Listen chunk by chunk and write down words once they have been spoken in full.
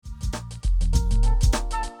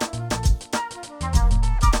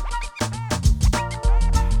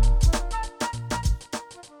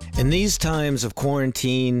In these times of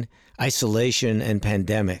quarantine, isolation, and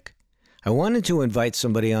pandemic, I wanted to invite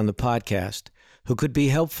somebody on the podcast who could be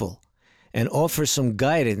helpful and offer some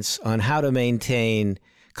guidance on how to maintain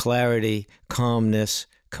clarity, calmness,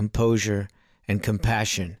 composure, and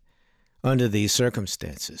compassion under these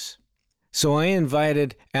circumstances. So I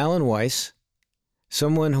invited Alan Weiss,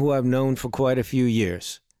 someone who I've known for quite a few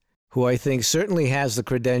years, who I think certainly has the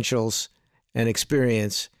credentials and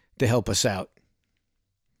experience to help us out.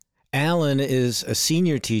 Alan is a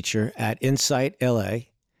senior teacher at Insight LA,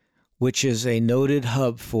 which is a noted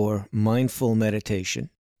hub for mindful meditation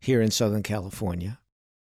here in Southern California.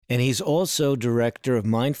 And he's also director of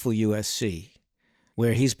Mindful USC,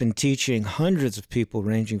 where he's been teaching hundreds of people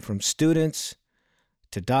ranging from students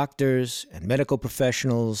to doctors and medical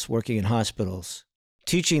professionals working in hospitals,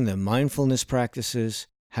 teaching them mindfulness practices,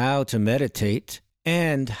 how to meditate,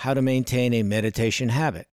 and how to maintain a meditation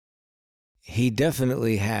habit. He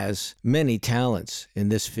definitely has many talents in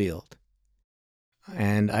this field.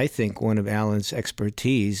 And I think one of Alan's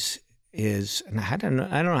expertise is, and I don't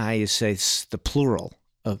know how you say the plural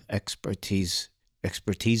of expertises,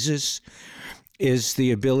 is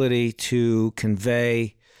the ability to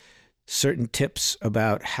convey certain tips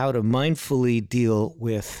about how to mindfully deal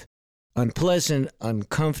with unpleasant,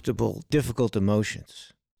 uncomfortable, difficult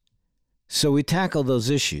emotions. So we tackle those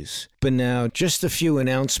issues. But now, just a few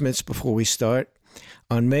announcements before we start.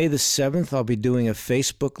 On May the 7th, I'll be doing a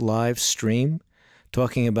Facebook live stream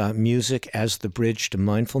talking about music as the bridge to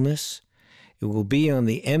mindfulness. It will be on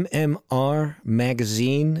the MMR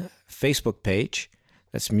Magazine Facebook page.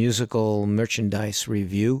 That's Musical Merchandise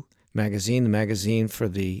Review Magazine, the magazine for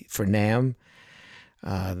NAM,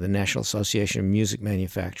 the National Association of Music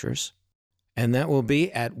Manufacturers. And that will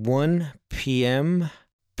be at 1 p.m.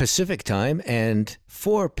 Pacific Time and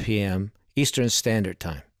 4 p.m. Eastern Standard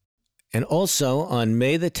Time. And also on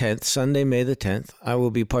May the 10th, Sunday, May the 10th, I will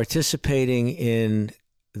be participating in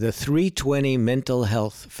the 320 Mental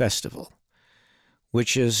Health Festival,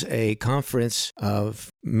 which is a conference of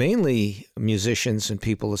mainly musicians and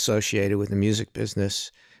people associated with the music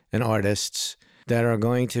business and artists that are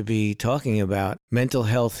going to be talking about mental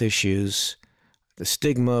health issues, the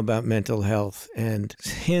stigma about mental health, and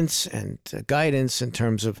hints and guidance in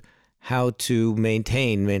terms of how to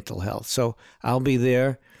maintain mental health. So I'll be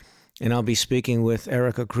there, and I'll be speaking with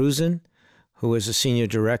Erica Cruzen, who is a senior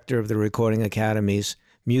director of the Recording Academy's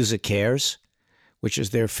Music Cares, which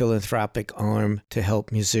is their philanthropic arm to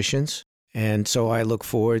help musicians. And so I look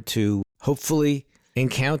forward to hopefully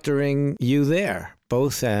encountering you there,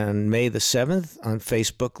 both on May the 7th on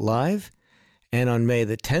Facebook Live and on May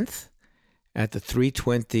the 10th at the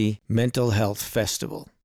 320 Mental Health Festival.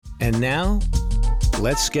 And now,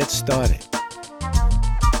 let's get started.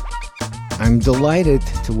 I'm delighted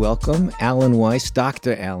to welcome Alan Weiss,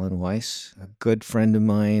 Dr. Alan Weiss, a good friend of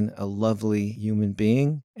mine, a lovely human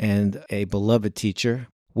being, and a beloved teacher.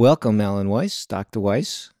 Welcome, Alan Weiss, Dr.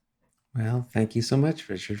 Weiss. Well, thank you so much,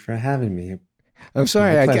 Richard, for having me. I'm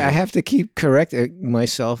sorry, I have to keep correcting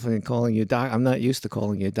myself and calling you doc. I'm not used to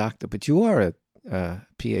calling you doctor, but you are a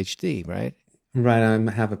PhD, right? Right,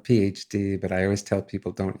 I have a PhD, but I always tell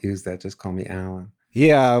people don't use that, just call me Alan.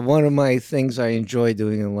 Yeah, one of my things I enjoy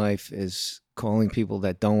doing in life is calling people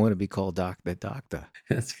that don't want to be called doctor.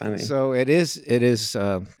 That's funny. So it is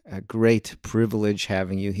a great privilege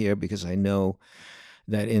having you here, because I know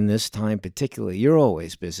that in this time particularly, you're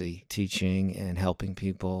always busy teaching and helping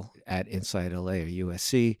people at Insight LA or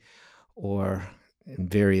USC or in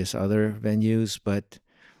various other venues, but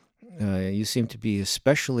you seem to be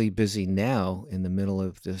especially busy now in the middle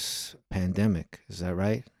of this pandemic. Is that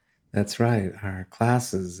right? That's right. Our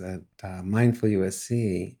classes at Mindful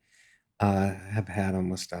USC have had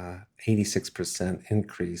almost a 86%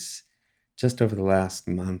 increase just over the last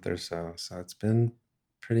month or so. So it's been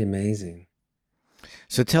pretty amazing.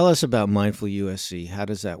 So tell us about Mindful USC. How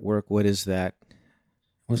does that work? What is that?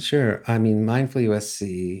 Well, sure. I mean, Mindful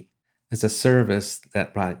USC is a service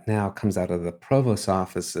that right now comes out of the provost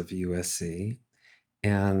office of USC.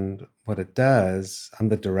 And what it does, I'm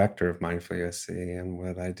the director of Mindful USC, and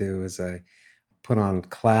what I do is I put on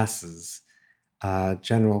classes,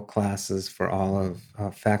 general classes for all of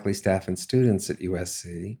faculty, staff, and students at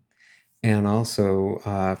USC, and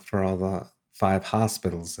also for all the 5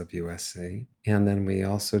 hospitals of USC. And then we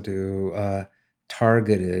also do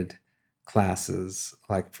targeted classes,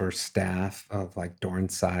 like for staff of like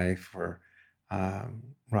Dornsife or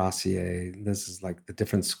Rossier. This is like the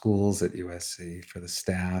different schools at USC for the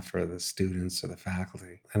staff or the students or the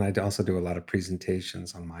faculty. And I also do a lot of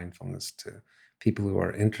presentations on mindfulness to people who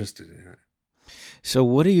are interested in it. So,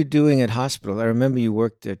 what are you doing at hospital? I remember you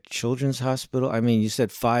worked at Children's Hospital. I mean, you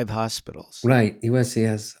said 5 hospitals. Right. USC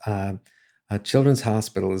has a Children's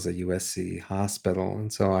Hospital is a USC hospital,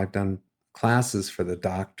 and so I've done classes for the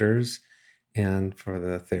doctors and for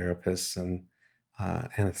the therapists and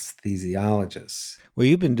anesthesiologists. Well,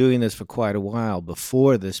 you've been doing this for quite a while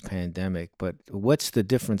before this pandemic, but what's the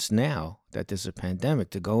difference now that there's a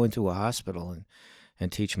pandemic to go into a hospital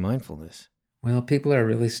and teach mindfulness? Well, people are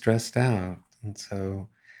really stressed out, and so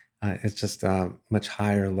it's just a much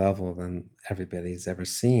higher level than everybody's ever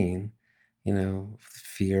seen,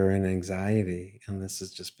 fear and anxiety. And this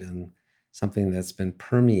has just been something that's been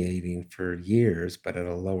permeating for years, but at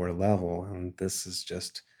a lower level. And this has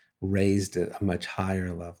just raised it a much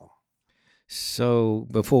higher level. So,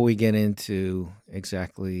 before we get into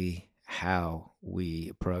exactly how we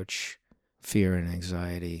approach fear and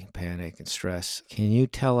anxiety, panic and stress, can you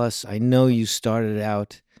tell us? I know you started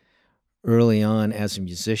out early on as a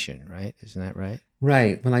musician, right? Isn't that right?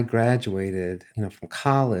 Right. When I graduated, from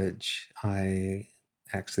college, I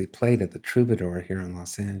actually played at the Troubadour here in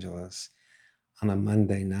Los Angeles on a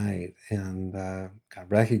Monday night and got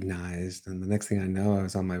recognized. And the next thing I know, I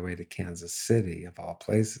was on my way to Kansas City, of all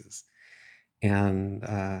places, and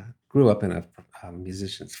grew up in a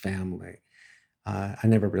musician's family. I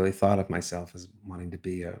never really thought of myself as wanting to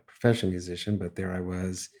be a professional musician, but there I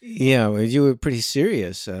was. Yeah, well, you were pretty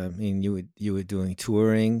serious. I mean, you were doing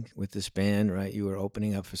touring with this band, right? You were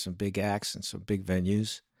opening up for some big acts and some big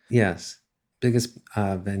venues. Yes, biggest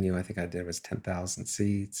venue I think I did was 10,000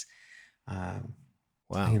 seats. Um,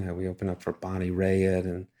 Wow. we opened up for Bonnie Raitt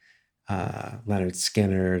and Leonard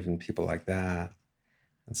Skinner and people like that.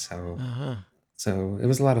 And so Uh-huh. So it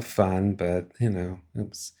was a lot of fun, but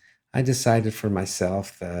I decided for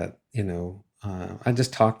myself that, I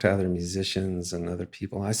just talked to other musicians and other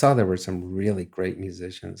people. I saw there were some really great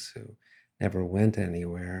musicians who never went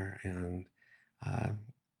anywhere. And uh,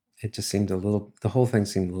 it just seemed the whole thing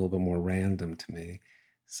seemed a little bit more random to me.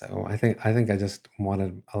 So I think I just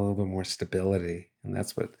wanted a little bit more stability. And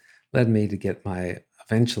that's what led me to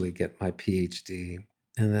eventually get my PhD.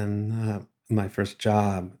 And then my first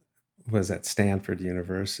job was at Stanford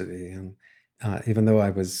University. And even though I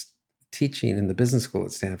was teaching in the business school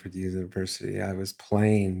at Stanford University, I was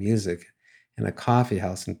playing music in a coffee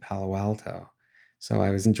house in Palo Alto. So I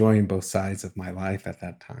was enjoying both sides of my life at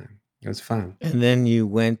that time. It was fun. And then you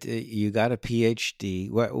got a PhD.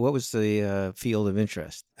 What was the field of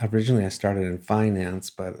interest? Originally, I started in finance,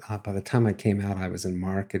 but by the time I came out, I was in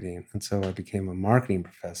marketing. And so I became a marketing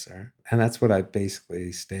professor. And that's what I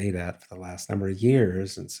basically stayed at for the last number of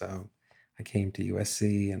years. And so I came to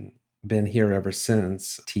USC and been here ever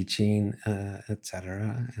since, teaching, et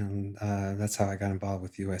cetera. And that's how I got involved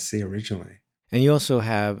with USC originally. And you also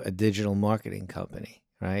have a digital marketing company,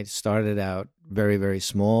 right? Started out very, very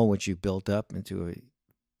small, which you built up into a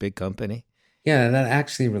big company. Yeah, that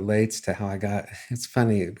actually relates to how it's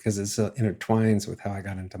funny because it intertwines with how I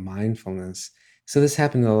got into mindfulness. So this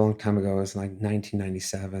happened a long time ago. It was like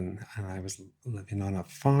 1997, and I was living on a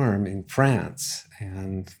farm in France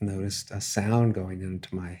and noticed a sound going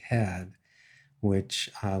into my head, which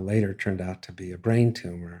later turned out to be a brain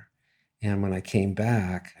tumor. And when I came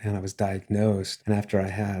back and I was diagnosed, and after I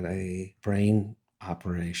had a brain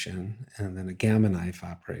operation and then a gamma knife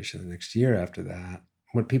operation the next year after that,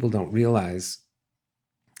 what people don't realize,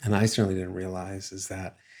 and I certainly didn't realize, is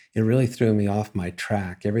that it really threw me off my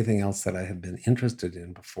track. Everything else that I had been interested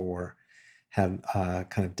in before had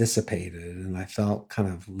kind of dissipated, and I felt kind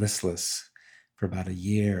of listless for about a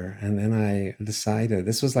year. And then I decided,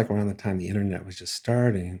 this was like around the time the internet was just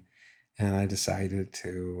starting, and I decided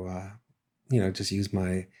to, just use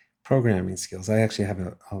my programming skills. I actually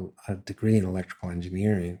have a degree in electrical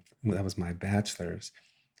engineering. That was my bachelor's.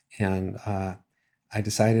 And I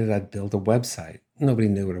decided I'd build a website. Nobody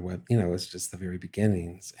knew what it was just the very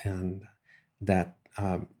beginnings. And that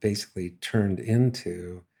basically turned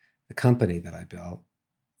into the company that I built,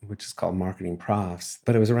 which is called Marketing Profs.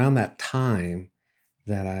 But it was around that time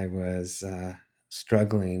that I was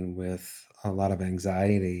struggling with a lot of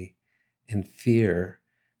anxiety and fear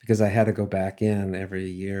because I had to go back in every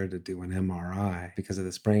year to do an MRI because of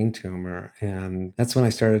this brain tumor. And that's when I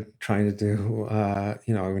started trying to do, I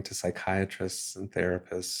went to psychiatrists and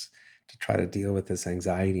therapists to try to deal with this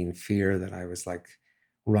anxiety and fear that I was like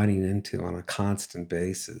running into on a constant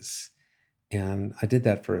basis. And I did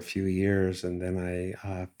that for a few years. And then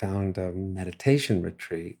I found a meditation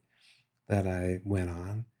retreat that I went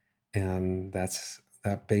on. And that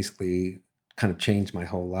basically kind of changed my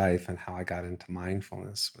whole life, and how I got into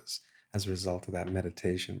mindfulness was as a result of that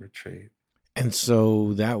meditation retreat. And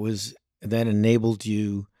so that enabled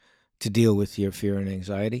you to deal with your fear and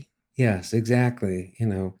anxiety? Yes, exactly.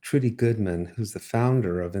 Trudy Goodman, who's the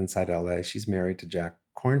founder of Inside LA, she's married to Jack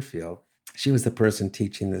Cornfield. She was the person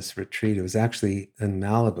teaching this retreat. It was actually in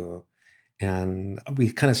Malibu. And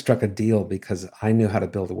we kind of struck a deal because I knew how to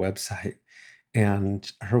build a website and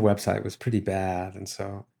her website was pretty bad. And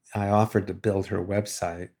so I offered to build her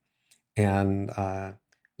website and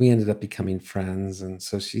we ended up becoming friends. And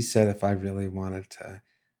so she said if I really wanted to,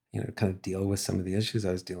 kind of deal with some of the issues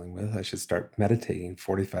I was dealing with, I should start meditating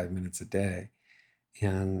 45 minutes a day.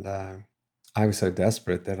 And I was so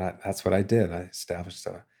desperate that that's what I did. I established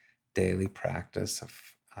a daily practice of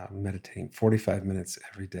meditating 45 minutes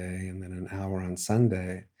every day and then an hour on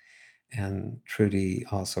Sunday. And Trudy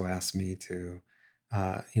also asked me to,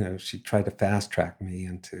 she tried to fast track me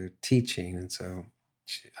into teaching. And so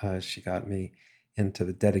she got me into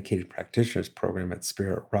the dedicated practitioners program at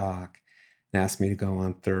Spirit Rock and asked me to go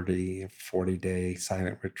on 30, 40-day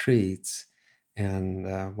silent retreats.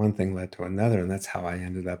 And one thing led to another. And that's how I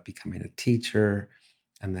ended up becoming a teacher.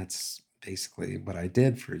 And that's basically what I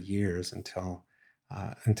did for years until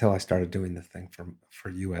I started doing the thing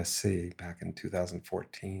for USC back in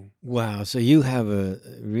 2014. Wow. So you have a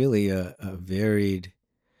varied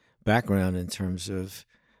background in terms of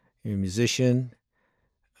you're a musician,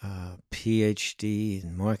 PhD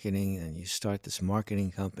in marketing, and you start this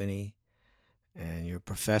marketing company, and you're a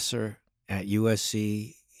professor at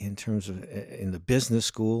USC in terms of in the business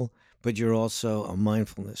school, but you're also a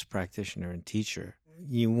mindfulness practitioner and teacher.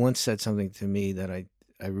 You once said something to me that I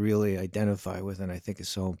really identify with and I think is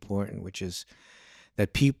so important, which is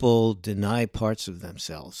that people deny parts of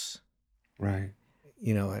themselves. Right.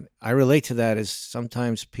 And I relate to that as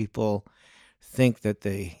sometimes people think that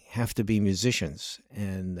they have to be musicians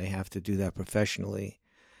and they have to do that professionally.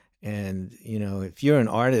 And, if you're an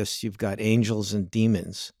artist, you've got angels and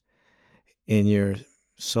demons in your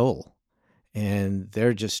soul, and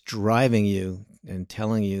they're just driving you and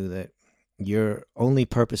telling you that your only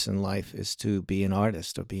purpose in life is to be an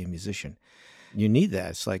artist or be a musician. You need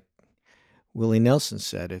that. It's like Willie Nelson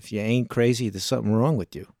said, if you ain't crazy, there's something wrong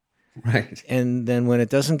with you. Right. And then when it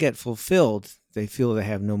doesn't get fulfilled, they feel they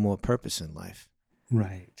have no more purpose in life.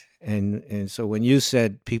 Right. And so when you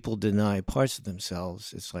said people deny parts of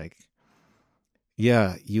themselves, it's like,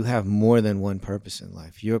 yeah, you have more than one purpose in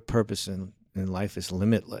life. Your purpose in life is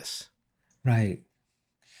limitless. Right.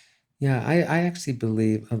 Yeah, I actually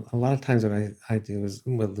believe a lot of times what I do is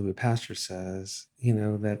what Louis Pasteur says,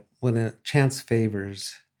 that when a chance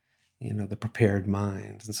favors, the prepared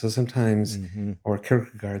mind. And so sometimes, Mm-hmm. or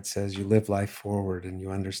Kierkegaard says, you live life forward and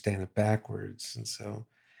you understand it backwards. And so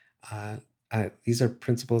uh, these are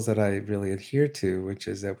principles that I really adhere to, which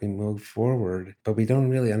is that we move forward, but we don't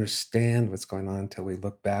really understand what's going on until we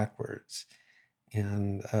look backwards.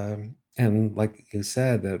 And like you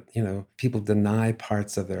said, that people deny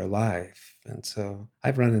parts of their life. And so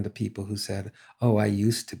I've run into people who said, oh, I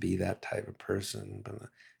used to be that type of person, but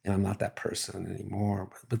I'm not that person anymore.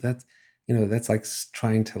 But that's like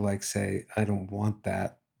trying to like say I don't want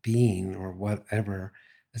that being or whatever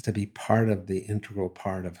is to be part of the integral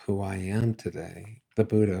part of who I am today. The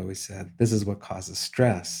Buddha always said this is what causes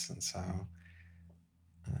stress. And so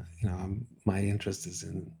my interest is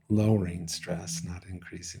in lowering stress, not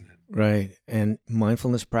increasing it. Right. And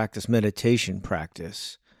mindfulness practice, meditation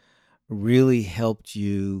practice really helped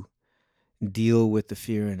you deal with the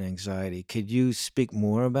fear and anxiety. Could you speak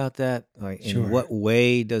more about that? Like, in Sure. what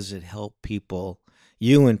way does it help people,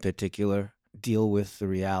 you in particular, deal with the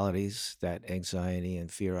realities that anxiety and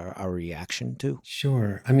fear are a reaction to?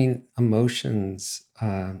 Sure. I mean, emotions,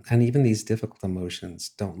 and even these difficult emotions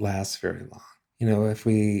don't last very long. If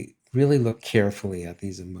we really look carefully at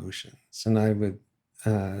these emotions, and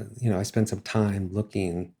I spent some time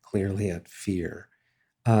looking clearly at fear,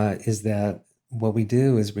 is that what we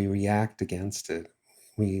do is we react against it.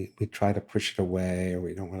 We try to push it away, or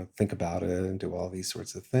we don't want to think about it and do all these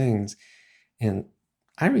sorts of things. And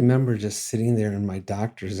I remember just sitting there in my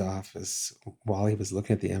doctor's office while he was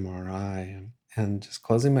looking at the MRI and just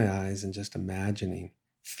closing my eyes and just imagining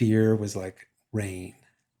fear was like rain,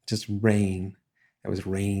 just rain that was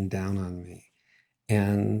raining down on me.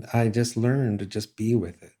 And I just learned to just be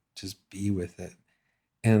with it, just be with it.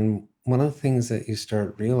 And one of the things that you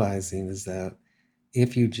start realizing is that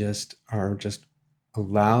if you just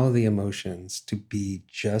allow the emotions to be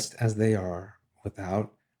just as they are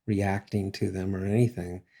without reacting to them or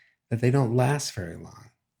anything, that they don't last very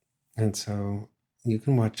long. And so you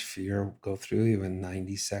can watch fear go through you in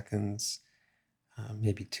 90 seconds,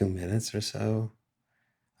 maybe 2 minutes or so.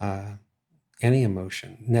 Any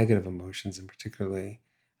emotion, negative emotions in particularly,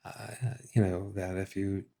 that if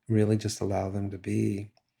you really just allow them to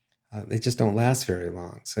be, they just don't last very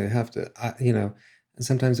long. So you have to,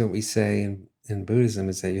 sometimes what we say in Buddhism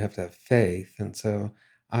is that you have to have faith. And so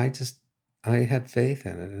I just, I had faith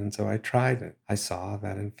in it. And so I tried it. I saw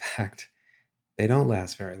that, in fact, they don't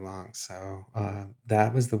last very long. So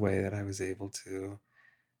that was the way that I was able to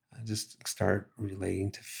just start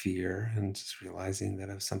relating to fear and just realizing that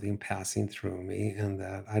it was something passing through me and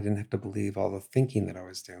that I didn't have to believe all the thinking that I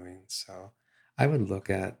was doing. So I would look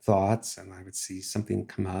at thoughts and I would see something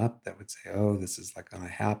come up that would say, oh, this is like going to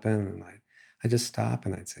happen. And I just stop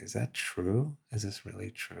and I'd say, is that true? Is this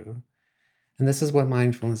really true? And this is what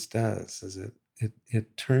mindfulness does, is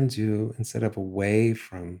it turns you, instead of away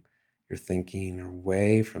from your thinking or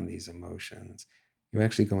away from these emotions, you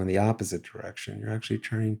actually go in the opposite direction. You're actually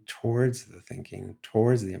turning towards the thinking,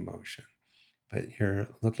 towards the emotion, but you're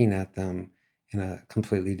looking at them in a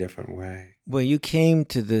completely different way. Well, you came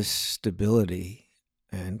to this stability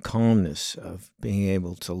and calmness of being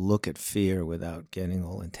able to look at fear without getting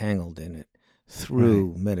all entangled in it Right.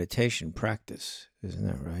 through meditation practice. Isn't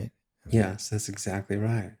that right? I mean, Yes, that's exactly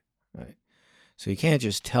right. right. So you can't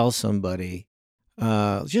just tell somebody,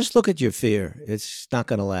 just look at your fear. It's not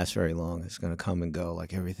going to last very long. It's going to come and go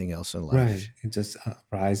like everything else in Right. life. It just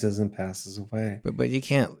rises and passes away. But you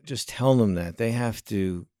can't just tell them that. They have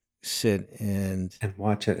to sit And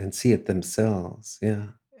watch it and see it themselves. Yeah.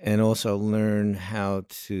 and also learn how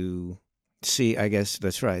to see. I guess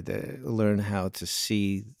that's right. Learn how to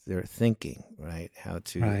see their thinking, right?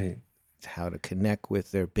 Right. How to connect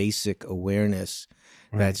with their basic awareness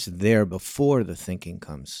Right. that's there before the thinking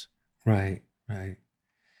comes. Right. Right.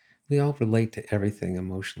 We all relate to everything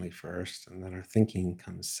emotionally first, and then our thinking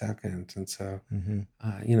comes second. And so, Mm-hmm.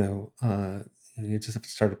 uh, you know, uh, you just have to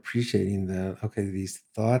start appreciating that, okay, these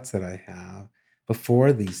thoughts that I have,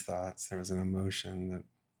 before these thoughts, there was an emotion that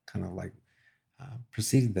kind of like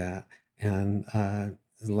preceded that. And a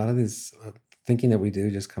lot of this thinking that we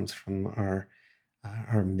do just comes from our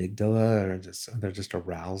amygdala, or they're just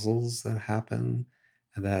arousals that happen.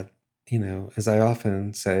 And that, as I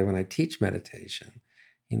often say when I teach meditation,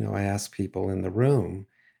 I ask people in the room,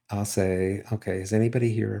 I'll say, okay, has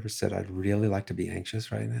anybody here ever said, I'd really like to be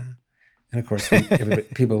anxious right now? And of course,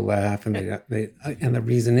 people laugh, and and the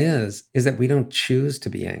reason is that we don't choose to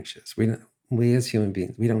be anxious. We as human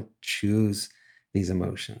beings, we don't choose these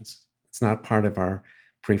emotions. It's not part of our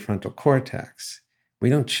prefrontal cortex. We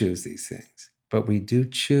don't choose these things, but we do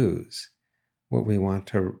choose what we want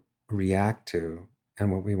to react to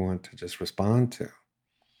and what we want to just respond to.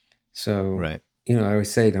 So, Right. I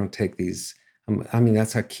always say, don't take these.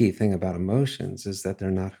 That's a key thing about emotions, is that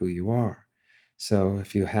they're not who you are. So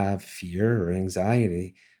if you have fear or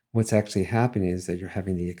anxiety, what's actually happening is that you're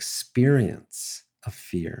having the experience of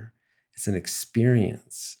fear. It's an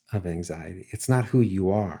experience of anxiety. It's not who you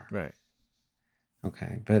are. Right.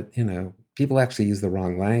 Okay. But, people actually use the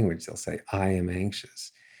wrong language. They'll say, I am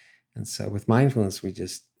anxious. And so with mindfulness,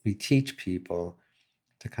 we teach people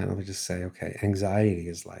to kind of just say, okay, anxiety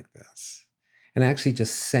is like this. And actually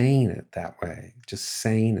just saying it that way, just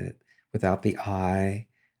saying it without the I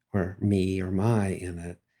or me or my in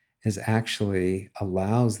it, is actually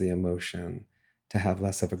allows the emotion to have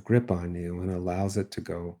less of a grip on you and allows it to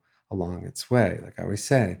go along its way. Like I always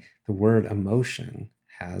say, the word emotion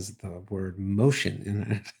has the word motion in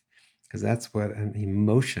it, because that's what an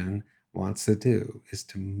emotion wants to do, is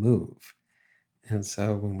to move. And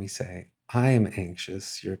so when we say, I am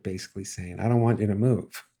anxious, you're basically saying, I don't want you to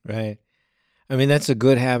move. Right. I mean, that's a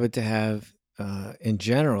good habit to have in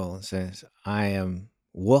general. It says, I am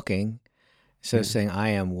walking. Instead of Yeah. saying, I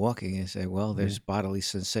am walking, you say, well, Yeah. there's bodily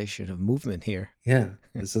sensation of movement here. Yeah.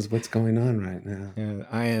 This is what's going on right now.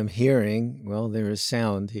 I am hearing. Well, there is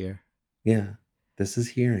sound here. Yeah. This is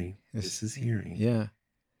hearing. It's, This is hearing. yeah.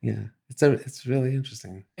 Yeah. It's really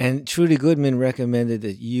interesting. And Trudy Goodman recommended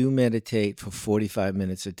that you meditate for 45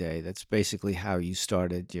 minutes a day. That's basically how you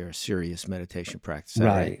started your serious meditation practice. Is that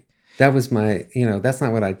right? That was that's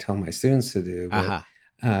not what I tell my students to do, but,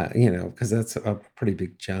 Aha. because that's a pretty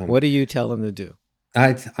big jump. What do you tell them to do?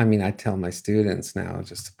 I tell my students now,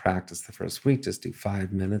 just to practice the first week, just do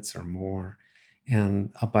 5 minutes or more.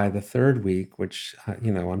 And by the third week, which,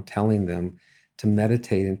 I'm telling them to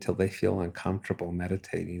meditate until they feel uncomfortable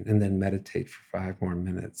meditating, and then meditate for 5 more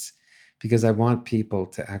minutes. Because I want people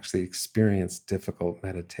to actually experience difficult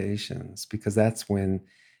meditations, because that's when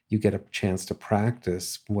you get a chance to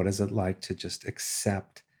practice what is it like to just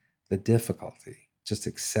accept the difficulty, just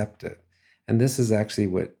accept it. And this is actually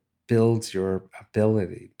what builds your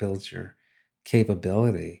ability, builds your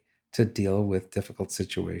capability to deal with difficult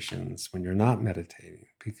situations when you're not meditating,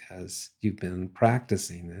 because you've been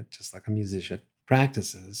practicing it, just like a musician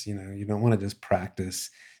practices. You don't want to just practice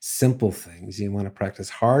simple things. You want to practice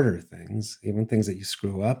harder things, even things that you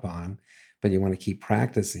screw up on, but you want to keep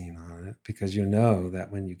practicing on it because you know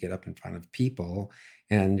that when you get up in front of people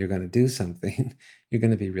and you're going to do something, you're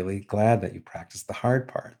going to be really glad that you practiced the hard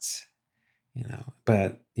parts.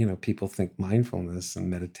 But people think mindfulness and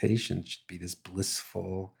meditation should be this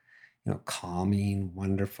blissful, calming,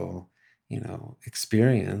 wonderful,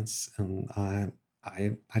 experience. And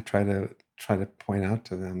I try to point out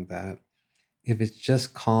to them that if it's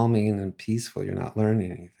just calming and peaceful, you're not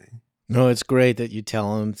learning anything. No, it's great that you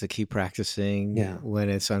tell them to keep practicing Yeah. when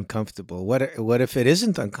it's uncomfortable. What if it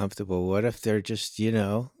isn't uncomfortable? What if they're just,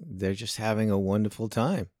 they're just having a wonderful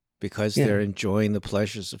time because Yeah. they're enjoying the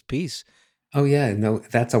pleasures of peace? Oh, yeah. No,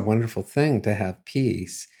 that's a wonderful thing to have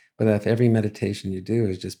peace. But if every meditation you do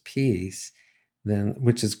is just peace, then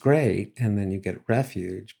which is great, and then you get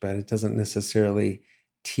refuge, but it doesn't necessarily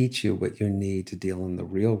teach you what you need to deal in the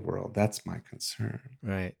real world. That's my concern.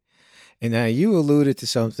 Right. And now you alluded to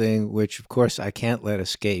something which, of course, I can't let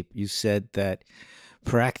escape. You said that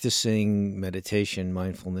practicing meditation,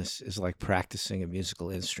 mindfulness, is like practicing a musical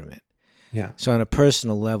instrument. Yeah. So, on a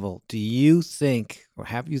personal level, do you think, or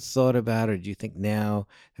have you thought about, or do you think now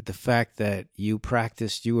that the fact that you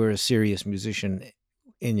were a serious musician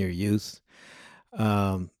in your youth,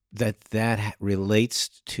 that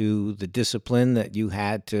relates to the discipline that you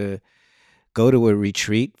had to go to a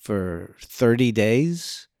retreat for 30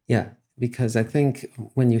 days? Yeah, because I think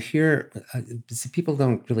when you hear, see, people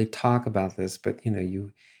don't really talk about this, but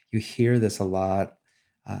you hear this a lot,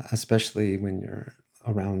 especially when you're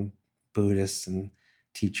around Buddhists and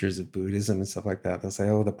teachers of Buddhism and stuff like that. They'll say,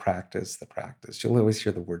 "Oh, the practice, the practice." You'll always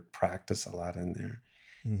hear the word practice a lot in there.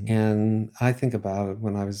 Mhm. And I think about it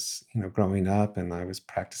when I was, growing up, and I was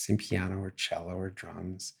practicing piano or cello or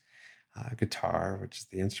drums, guitar, which is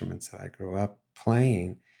the instruments that I grew up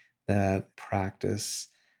playing. That practice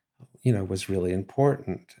was really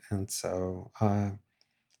important. And so, I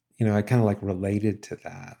kind of like related to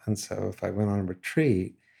that. And so if I went on a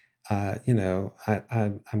retreat,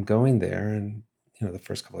 I'm going there, and, the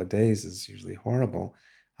first couple of days is usually horrible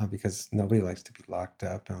because nobody likes to be locked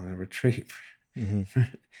up on a retreat Mhm.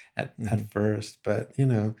 at Mhm. first. But,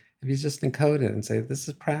 if you just encode it and say, this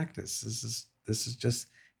is practice, this is just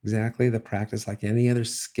exactly the practice like any other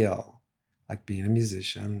skill, like being a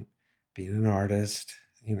musician, being an artist,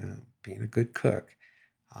 being a good cook.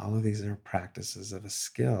 All of these are practices of a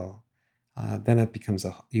skill. Then it becomes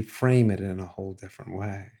you frame it in a whole different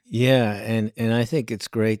way. Yeah, and I think it's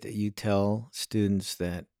great that you tell students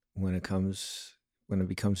that when it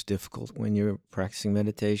becomes difficult when you're practicing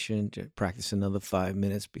meditation, to practice another 5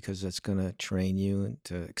 minutes because that's going to train you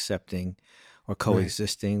into accepting or Right,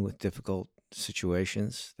 coexisting with difficult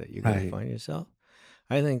situations that you're going to right, find yourself.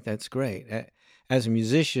 I think that's great. As a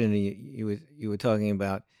musician, you were talking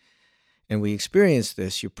about, and we experienced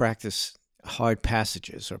this. You practice hard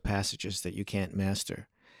passages or passages that you can't master,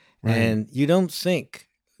 right, and you don't think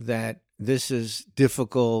that this is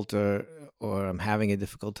difficult or I'm having a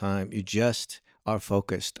difficult time. You just are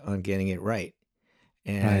focused on getting it right.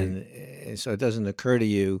 right, And so it doesn't occur to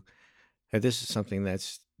you that this is something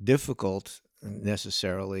that's difficult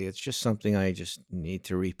necessarily. It's just something I just need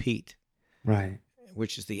to repeat, right.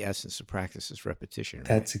 which is the essence of practice is repetition, right?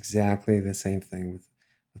 That's exactly the same thing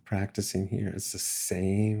with practicing here. It's the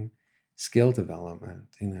same skill development,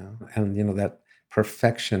 and that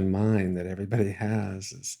perfection mind that everybody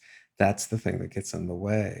has that's the thing that gets in the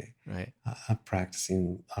way Right. of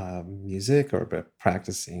practicing music or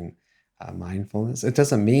practicing mindfulness. It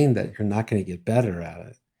doesn't mean that you're not going to get better at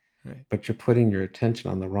it, Right. but you're putting your attention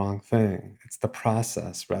on the wrong thing. It's the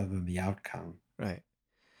process rather than the outcome. Right.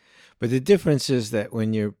 But the difference is that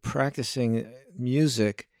when you're practicing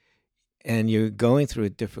music, and you're going through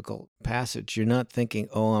a difficult passage, you're not thinking,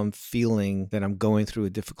 oh, I'm feeling that I'm going through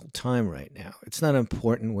a difficult time right now. It's not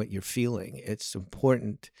important what you're feeling. It's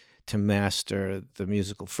important to master the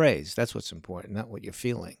musical phrase. That's what's important, not what you're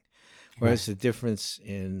feeling. Whereas Right, the difference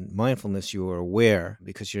in mindfulness, you are aware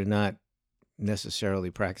because you're not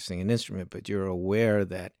necessarily practicing an instrument, but you're aware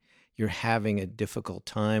that you're having a difficult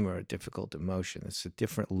time or a difficult emotion. It's a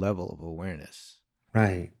different level of awareness.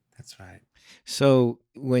 right. That's right. So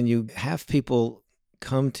when you have people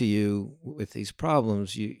come to you with these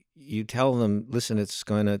problems, you tell them, listen, it's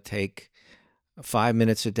going to take 5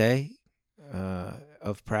 minutes a day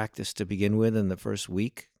of practice to begin with in the first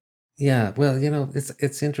week. Yeah, well,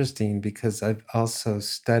 it's interesting because I've also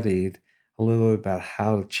studied a little bit about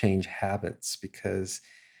how to change habits because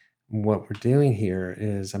what we're doing here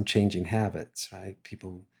is I'm changing habits, right?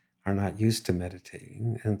 People are not used to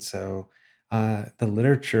meditating, and so The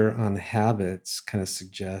literature on habits kind of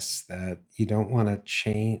suggests that you don't want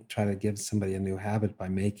to try to give somebody a new habit by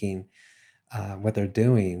making what they're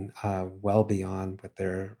doing well beyond what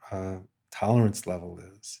their tolerance level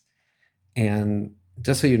is. And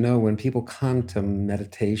just so you know, when people come to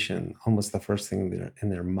meditation, almost the first thing in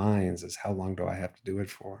their minds is, how long do I have to do it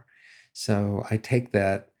for? So I take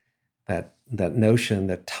that notion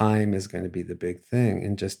that time is going to be the big thing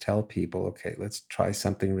and just tell people, okay, let's try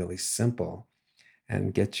something really simple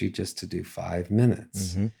and get you just to do 5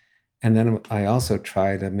 minutes. Mm-hmm. And then I also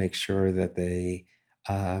try to make sure that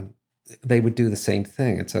uh, they would do the same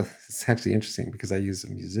thing. And so it's actually interesting because I use a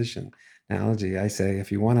musician analogy. I say,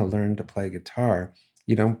 if you want to learn to play guitar,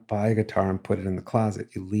 you don't buy a guitar and put it in the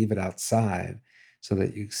closet. You leave it outside so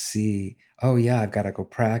that you see, oh yeah, I've got to go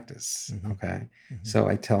practice. Mm-hmm. Okay. Mm-hmm. So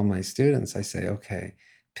I tell my students, I say, okay,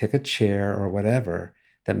 pick a chair or whatever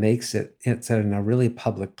that makes it's in a really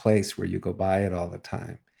public place where you go by it all the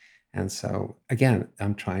time. And so again,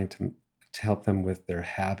 I'm trying to help them with their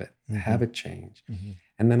Mm-hmm. habit change. Mm-hmm.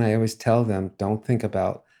 And then I always tell them, don't think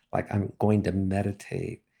about like I'm going to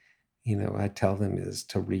meditate. I tell them is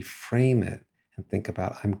to reframe it and think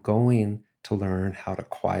about I'm going to learn how to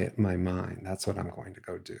quiet my mind. That's what I'm going to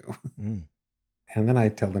go do. Mm. And then I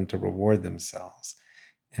tell them to reward themselves.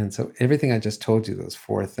 And so everything I just told you, those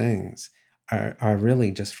four things, are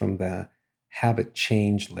really just from the habit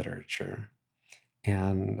change literature.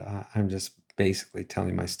 And I'm just basically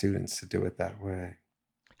telling my students to do it that way.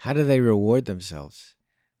 How do they reward themselves?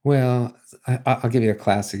 Well, I'll give you a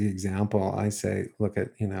classic example. I say, look at,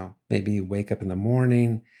 maybe you wake up in the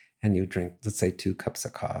morning and you drink, let's say, 2 cups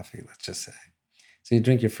of coffee, let's just say. So you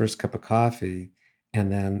drink your first cup of coffee,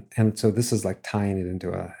 and so this is like tying it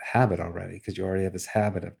into a habit already, because you already have this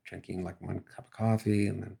habit of drinking like 1 cup of coffee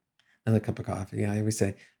and then another cup of coffee. I always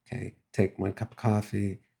say, okay, take 1 cup of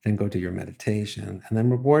coffee, then go do your meditation, and then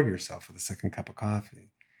reward yourself with a second cup of coffee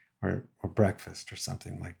or breakfast or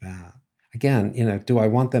something like that. Again, do I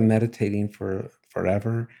want them meditating for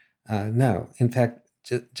forever? No. In fact,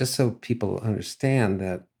 just so people understand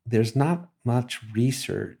that there's not much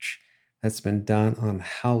research that's been done on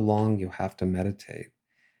how long you have to meditate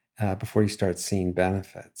before you start seeing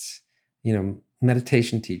benefits.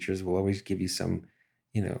 Meditation teachers will always give you some,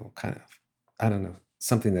 kind of, I don't know,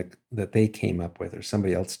 something that they came up with or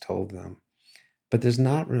somebody else told them. But there's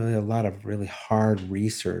not really a lot of really hard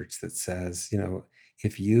research that says,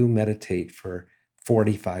 if you meditate for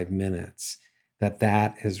 45 minutes,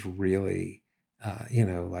 that is really,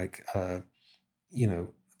 like,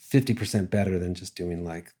 50% better than just doing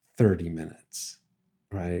like 30 minutes,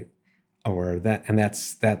 right? Or that's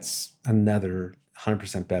another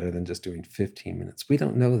 100% better than just doing 15 minutes. We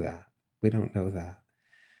don't know that. We don't know that.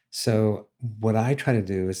 So what I try to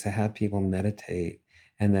do is to have people meditate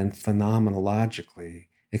and then phenomenologically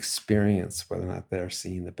experience whether or not they're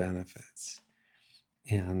seeing the benefits.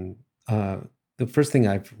 And the first thing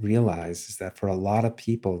I've realized is that for a lot of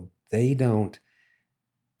people, they don't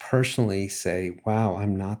personally say, wow,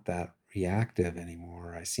 I'm not that reactive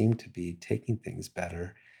anymore. I seem to be taking things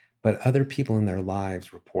better. But other people in their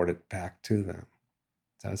lives report it back to them.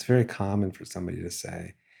 So it's very common for somebody to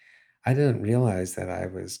say, I didn't realize that I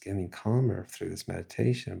was getting calmer through this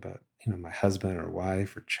meditation, but my husband or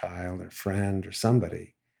wife or child or friend or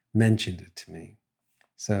somebody mentioned it to me.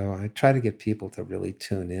 So I try to get people to really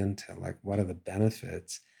tune into like what are the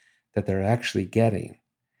benefits that they're actually getting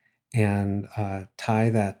and tie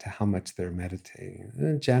that to how much they're meditating. And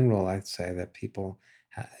in general, I'd say that people,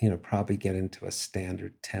 probably get into a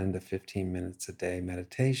standard 10 to 15 minutes a day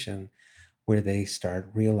meditation where they start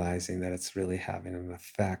realizing that it's really having an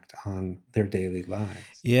effect on their daily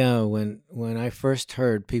lives. Yeah, when I first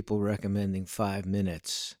heard people recommending 5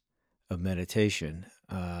 minutes of meditation,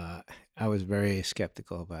 I was very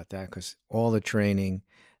skeptical about that because all the training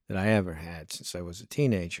that I ever had since I was a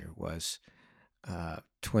teenager was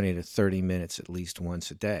 20 to 30 minutes at least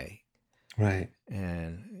once a day. Right.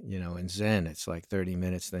 And, in Zen, it's like 30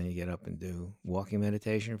 minutes, then you get up and do walking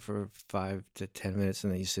meditation for 5 to 10 minutes,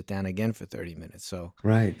 and then you sit down again for 30 minutes. So,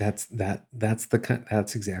 Right. That's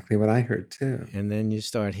exactly what I heard too. and then you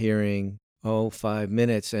start hearing, oh, 5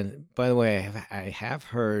 minutes. And by the way, I have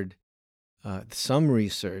heard some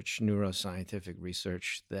research, neuroscientific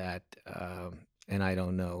research, that, and I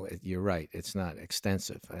don't know, you're right, it's not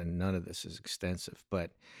extensive, and none of this is extensive,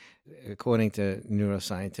 but according to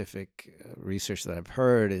neuroscientific research that I've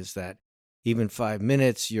heard, is that even 5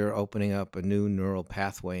 minutes, you're opening up a new neural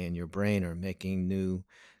pathway in your brain or making new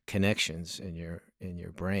connections in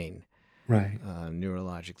your brain, Right.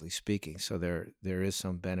 neurologically speaking. So there is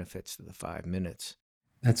some benefits to the 5 minutes.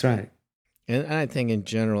 That's right. And I think in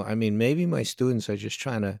general, I mean, maybe my students are just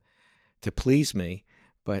trying to please me,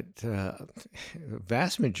 but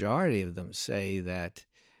vast majority of them say that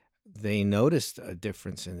they noticed a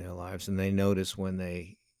difference in their lives, and they notice when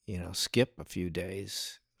they, skip a few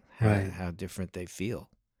days, Right, how different they feel.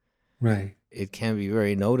 right. It can be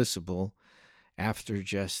very noticeable after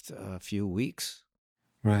just a few weeks.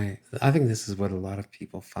 Right. I think this is what a lot of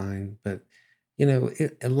people find, but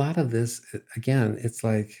a lot of this, again, it's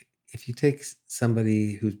like if you take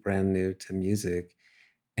somebody who's brand new to music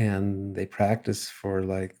and they practice for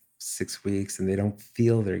like 6 weeks and they don't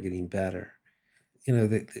feel they're getting better,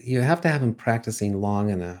 you have to have them practicing long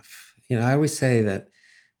enough. I always say that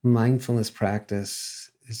mindfulness practice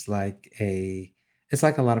is it's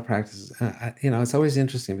like a lot of practices. It's always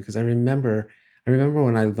interesting because I remember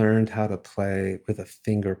when I learned how to play with a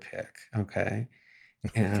finger pick. Okay,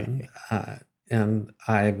 and Okay. and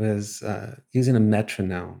I was using a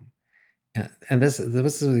metronome, and this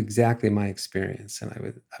is exactly my experience. And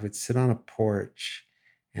I would sit on a porch,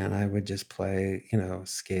 and I would just play,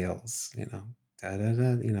 scales, da da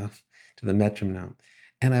da, to the metronome.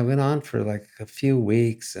 And I went on for like a few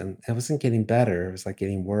weeks, and it wasn't getting better. It was like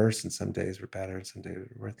getting worse, and some days were better, and some days were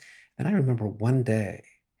worse. And I remember one day,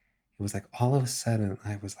 it was like all of a sudden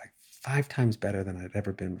I was like 5 times better than I'd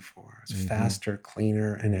ever been before. I was Hmm. faster,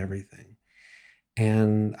 cleaner, and everything.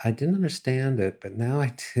 And I didn't understand it, but now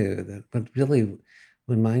I do. That, but really,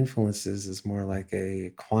 what mindfulness is more like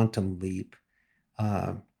a quantum leap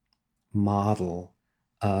uh, model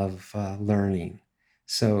of learning.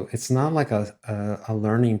 So it's not like a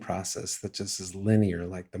learning process that just is linear,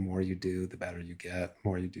 like the more you do, the better you get,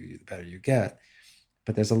 more you do, the better you get.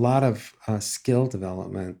 But there's a lot of skill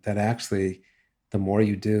development that actually, the more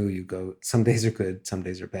you do, you go, some days are good, some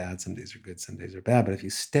days are bad, some days are good, some days are bad. But if you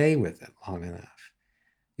stay with it long enough,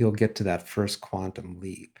 you'll get to that first quantum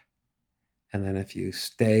leap. And then if you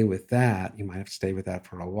stay with that, you might have to stay with that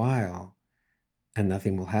for a while and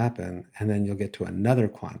nothing will happen. And then you'll get to another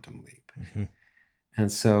quantum leap. Hmm.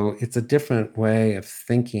 And so it's a different way of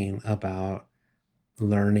thinking about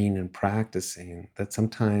learning and practicing, that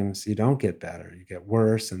sometimes you don't get better, you get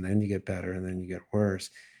worse, and then you get better, and then you get worse.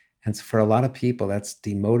 And so for a lot of people, that's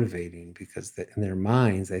demotivating because in their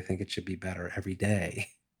minds, they think it should be better every day.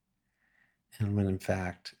 And when in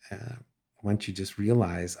fact, once you just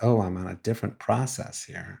realize, oh, I'm on a different process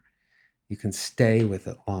here, you can stay with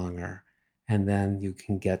it longer, and then you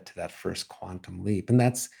can get to that first quantum leap. And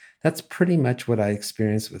that's pretty much what I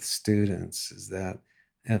experience with students, is that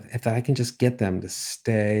if I can just get them to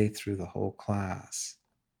stay through the whole class.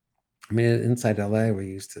 I mean, inside LA, we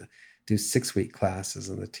used to do 6 week classes,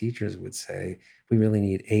 and the teachers would say, we really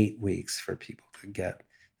need 8 weeks for people to get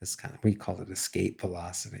this kind of, we call it escape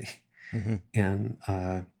velocity. Hmm. And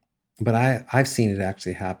but I've seen it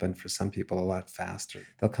actually happen for some people a lot faster.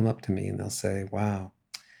 They'll come up to me and they'll say, "Wow,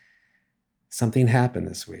 something happened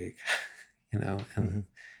this week," and Hmm.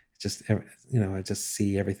 just I just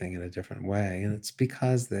see everything in a different way, and it's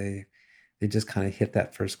because they just kind of hit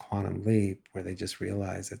that first quantum leap where they just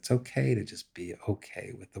realize it's okay to just be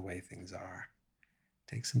okay with the way things are.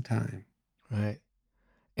 Take some time. Right.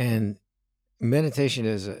 And meditation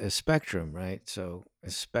is a spectrum, right? So a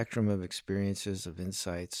spectrum of experiences, of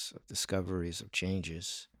insights, of discoveries, of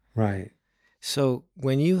changes. Right, So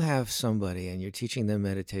when you have somebody and you're teaching them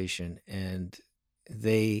meditation and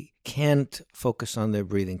they can't focus on their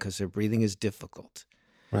breathing because their breathing is difficult,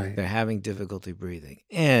 right, they're having difficulty breathing,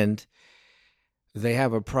 and they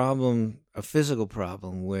have a problem, a physical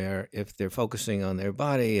problem, where if they're focusing on their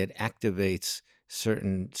body, it activates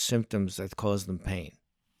certain symptoms that cause them pain.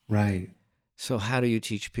 right. So how do you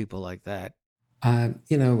teach people like that?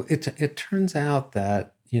 It turns out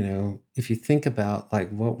that, if you think about like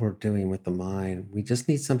what we're doing with the mind, we just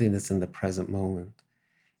need something that's in the present moment.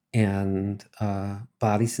 And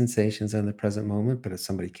body sensations are in the present moment, but if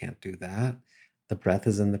somebody can't do that, the breath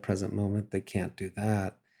is in the present moment, they can't do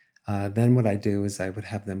that. Then what I do is I would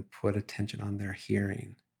have them put attention on their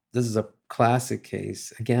hearing. This is a classic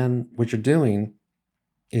case. Again, what you're doing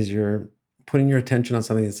is you're putting your attention on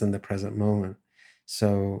something that's in the present moment.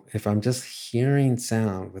 So if I'm just hearing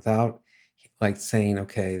sound without like saying,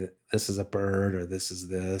 okay, this is a bird or this is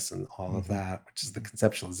this and all of Hmm. that, which is the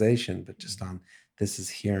conceptualization, but just on this is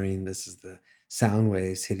hearing, this is the sound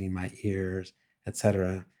waves hitting my ears,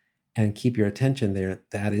 etc. And keep your attention there.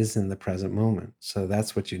 That is in the present moment. So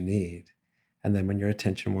that's what you need. And then when your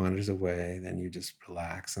attention wanders away, then you just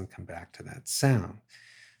relax and come back to that sound.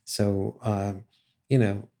 So, you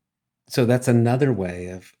know, so that's another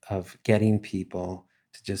way of getting people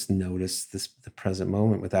to just notice the present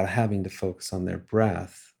moment without having to focus on their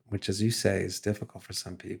breath, which, as you say, is difficult for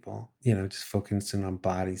some people, just focusing on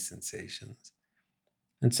body sensations.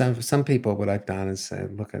 And so for some people, what I've done is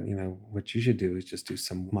said, look at, what you should do is just do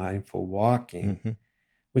some mindful walking, Hmm.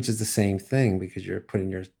 which is the same thing because you're putting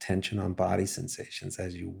your attention on body sensations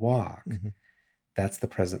as you walk. Hmm. That's the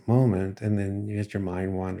present moment. And then as your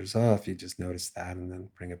mind wanders off, you just notice that and then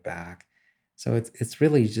bring it back. So it's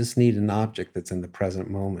really, you just need an object that's in the present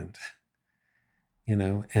moment, and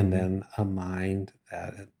Hmm. then a mind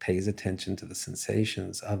that pays attention to the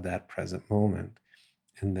sensations of that present moment.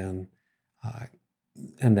 And then, uh,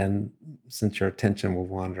 and then since your attention will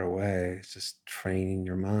wander away, it's just training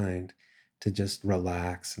your mind to just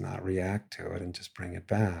relax and not react to it and just bring it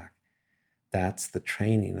back. That's the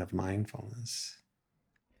training of mindfulness.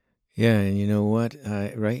 Yeah, and you know what?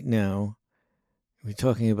 Right now, we're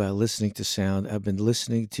talking about listening to sound. I've been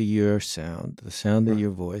listening to your sound, the sound of Right.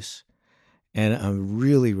 your voice, and I'm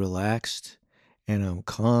really relaxed and I'm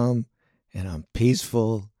calm and I'm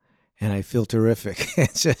peaceful and I feel terrific.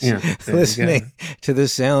 It's just Yeah, there you listening go. to the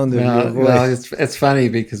sound of your Well, voice. it's funny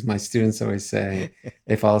because my students always say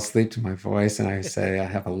they fall asleep to my voice, and I say I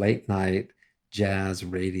have a late night jazz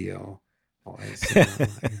radio voice.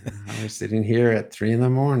 We're sitting here at 3 in the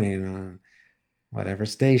morning on whatever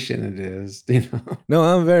station it is. No,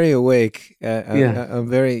 I'm very awake. Yeah, I'm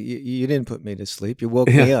very. You didn't put me to sleep. You woke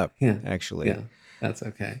me yeah, up, yeah, actually, yeah. That's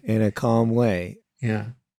okay. in a calm way. Yeah,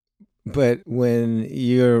 But when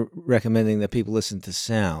you're recommending that people listen to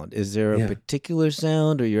sound, is there a yeah. particular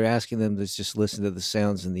sound, or you're asking them to just listen to the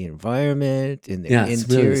sounds in the environment, in their Yeah, it's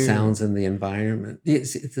really the interior? sounds in the environment.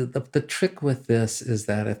 The trick with this is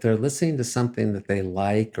that if they're listening to something that they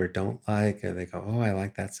like or don't like, or they go, oh, I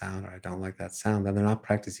like that sound, or I don't like that sound, then they're not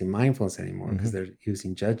practicing mindfulness anymore because Hmm. they're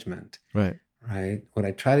using judgment, Right. right? What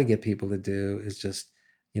I try to get people to do is just,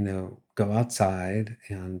 go outside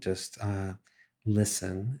and just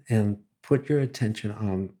listen and put your attention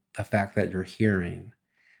on the fact that you're hearing.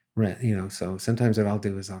 Right. So sometimes what I'll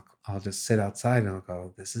do is I'll just sit outside and I'll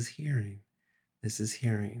go, this is hearing. This is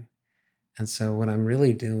hearing. And so what I'm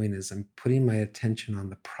really doing is I'm putting my attention on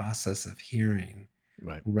the process of hearing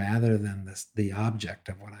Right. rather than the object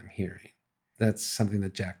of what I'm hearing. That's something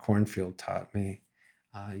that Jack Kornfield taught me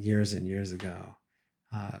years and years ago.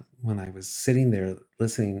 When I was sitting there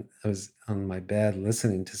listening, I was on my bed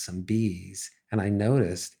listening to some bees, and I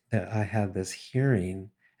noticed that I had this hearing,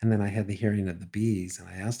 and then I had the hearing of the bees. And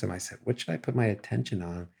I asked him, I said, what should I put my attention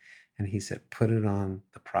on? And he said, put it on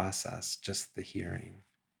the process, just the hearing.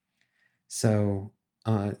 So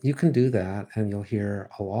you can do that, and you'll hear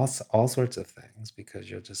all sorts of things because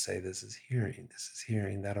you'll just say, "This is hearing. This is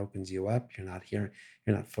hearing." That opens you up. You're not hearing.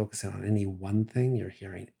 You're not focusing on any one thing. You're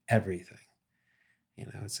hearing everything.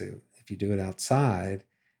 So if you do it outside,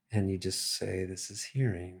 and you just say, "This is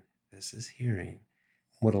hearing. This is hearing,"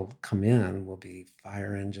 what'll come in will be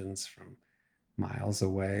fire engines from miles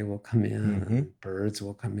away will come in, Hmm. and birds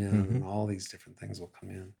will come in, Hmm. and all these different things will come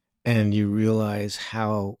in. And you realize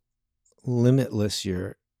how limitless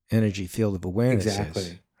your energy field of awareness is,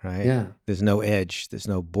 Exactly. right? Yeah. There's no edge, there's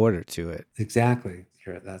no border to it. Exactly.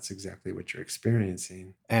 That's exactly what you're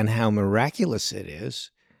experiencing. And how miraculous it is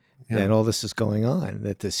that Yeah. all this is going on,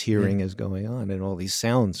 that this Yeah. hearing is going on, and all these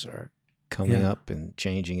sounds are coming Yeah. up and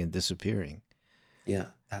changing and disappearing. Yeah.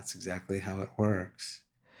 That's exactly how it works.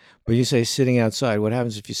 But you say sitting outside. What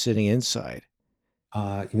happens if you're sitting inside?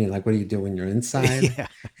 You mean like what do you do when you're inside? Yeah.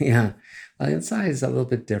 Yeah. Inside is a little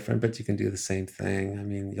bit different, but you can do the same thing. I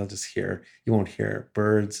mean, you won't hear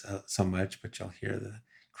birds so much, but you'll hear the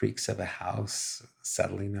creaks of a house,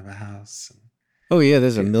 settling of a house. Oh, yeah,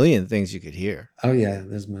 there's a Yeah. million things you could hear. Oh, yeah.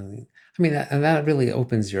 There's money. I mean, and that really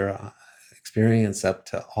opens your experience up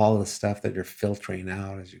to all the stuff that you're filtering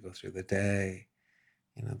out as you go through the day.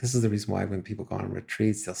 This is the reason why when people go on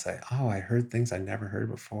retreats, they'll say, oh, I heard things I never heard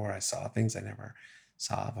before. I saw things I never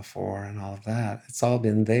saw before, and all of that. It's all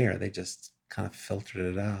been there. They just kind of filtered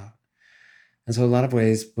it out. And so, a lot of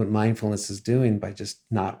ways, what mindfulness is doing by just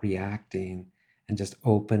not reacting and just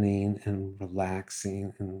opening and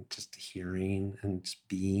relaxing and just hearing and just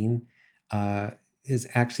being uh, is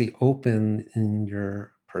actually open in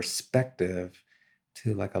your perspective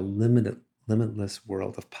to like a limitless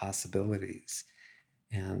world of possibilities.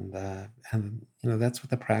 And that's what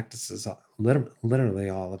the practice is literally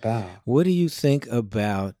all about. What do you think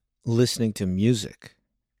about listening to music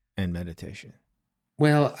and meditation?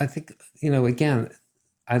 Well, I think, again,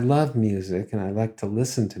 I love music and I like to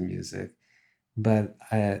listen to music, but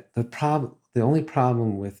the only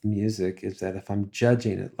problem with music is that if I'm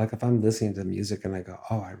judging it, like if I'm listening to music and I go,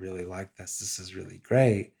 oh, I really like this is really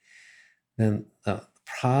great, then the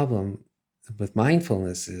problem with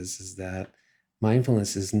mindfulness is that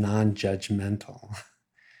mindfulness is non-judgmental.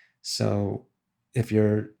 So if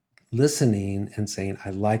you're listening and saying, I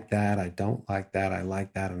like that, I don't like that, I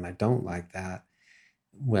like that, and I don't like that,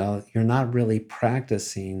 well, you're not really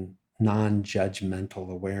practicing non-judgmental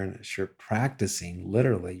awareness. You're practicing,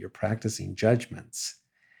 literally, you're practicing judgments.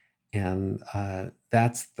 And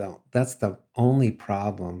that's the only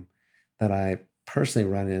problem that I personally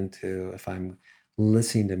run into if I'm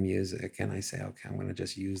listening to music and I say, okay, I'm going to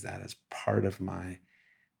just use that as part of my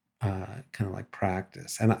kind of like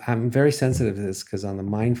practice. And I'm very sensitive to this because on the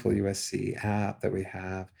Mindful USC app that we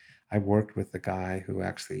have, I worked with a guy who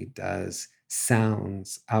actually does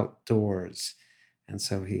sounds outdoors. And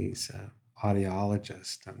so he's an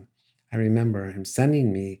audiologist. And I remember him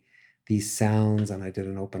sending me these sounds, and I did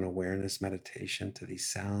an open awareness meditation to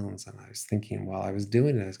these sounds. And I was thinking while I was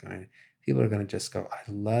doing it, I was going, people are going to just go, I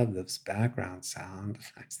love this background sound.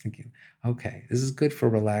 I was thinking, okay, this is good for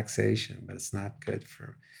relaxation, but it's not good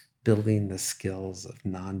for building the skills of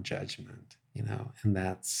non-judgment, and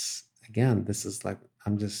that's, again, this is like,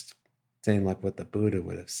 I'm just saying like what the Buddha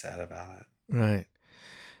would have said about it. Right.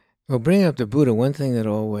 Well, bringing up the Buddha, one thing that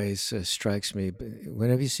always strikes me,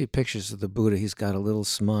 whenever you see pictures of the Buddha, he's got a little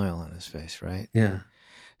smile on his face, right? Yeah.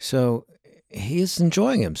 So he's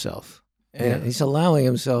enjoying himself, and Yeah. he's allowing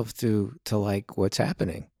himself to like what's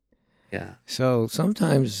happening. Yeah. So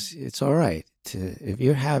sometimes it's all right to, if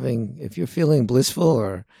you're feeling blissful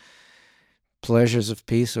or pleasures of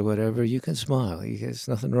peace or whatever, you can smile. There's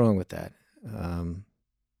nothing wrong with that.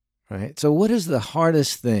 Right. So what is the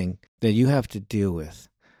hardest thing that you have to deal with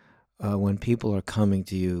when people are coming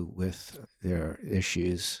to you with their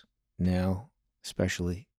issues now,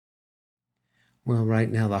 especially? Well, right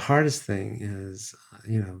now, the hardest thing is,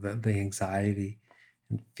 the anxiety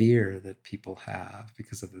and fear that people have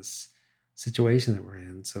because of this situation that we're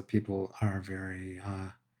in. So people are very,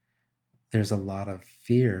 there's a lot of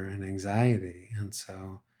fear and anxiety. And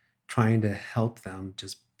so trying to help them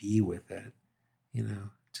just be with it,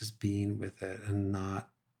 just being with it and not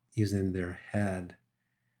using their head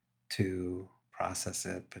to process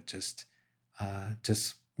it, but just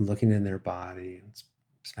looking in their body and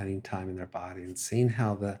spending time in their body and seeing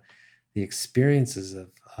how the experiences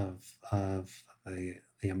of the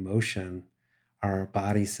emotion are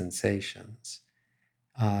body sensations.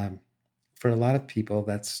 Um, for a lot of people,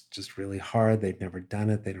 that's just really hard. They've never done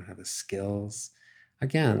it. They don't have the skills.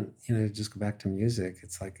 Again, just go back to music.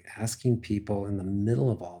 It's like asking people in the middle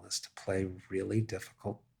of all this to play really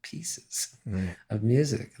difficult pieces Right. of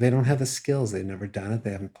music. They don't have the skills. They've never done it. They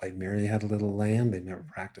haven't played Mary Had a Little Lamb. They've never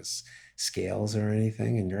practiced scales or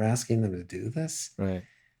anything. And you're asking them to do this. Right.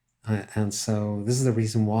 And so this is the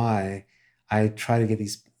reason why I try to get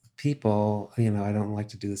these people, I don't like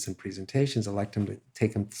to do this in presentations. I like them to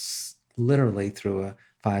take them literally through a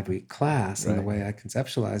 5-week class. And the Right. way I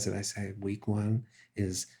conceptualize it, I say week 1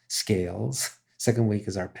 is scales. Second week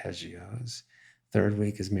is arpeggios. Third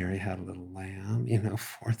week is Mary Had a Little Lamb.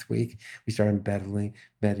 Fourth week, we start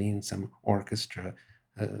embedding some orchestra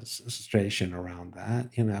station around that,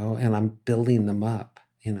 and I'm building them up.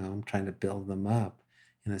 I'm trying to build them up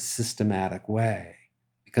in a systematic way.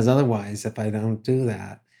 Because otherwise, if I don't do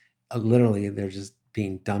that, literally they're just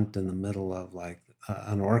being dumped in the middle of like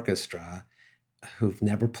an orchestra who've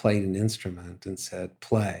never played an instrument and said,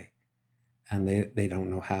 play, and they don't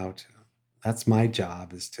know how to. That's my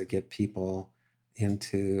job, is to get people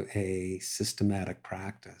into a systematic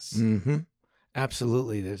practice. Mm-hmm.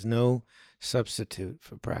 Absolutely. There's no substitute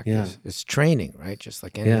for Yeah. practice. It's training, right? Just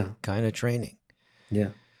like any Yeah. kind of training.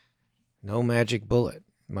 Yeah. No magic bullet.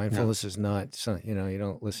 Mindfulness is not, you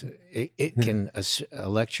don't listen. It can, a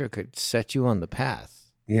lecture could set you on the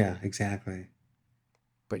path, Yeah, exactly.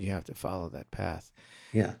 but you have to follow that path.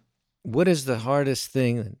 Yeah. What is the hardest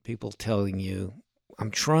thing that people telling you, I'm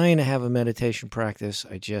trying to have a meditation practice,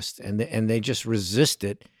 and they just resist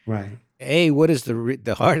it? Right. What is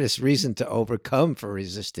the hardest reason to overcome for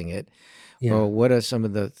resisting it? Yeah. Or what are some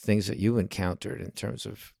of the things that you encountered in terms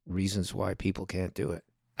of reasons why people can't do it?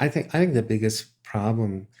 I think the biggest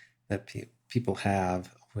problem that people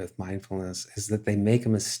have with mindfulness is that they make a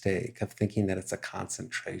mistake of thinking that it's a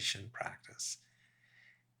concentration practice.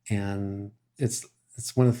 And it's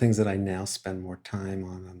one of the things that I now spend more time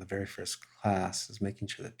on the very first class, is making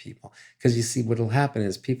sure that people, because you see what'll happen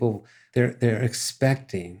is people, they're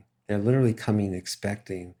literally coming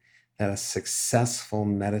expecting that a successful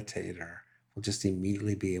meditator will just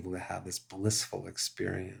immediately be able to have this blissful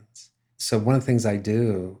experience. So one of the things I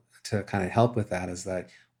do to kind of help with that is that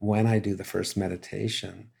when I do the first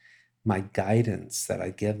meditation, my guidance that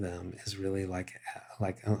I give them is really like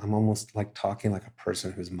I'm almost like talking like a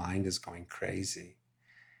person whose mind is going crazy.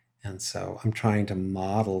 And so I'm trying to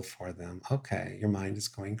model for them, okay, your mind is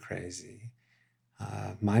going crazy.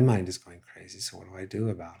 My mind is going crazy. So what do I do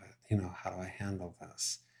about it? How do I handle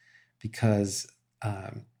this? Because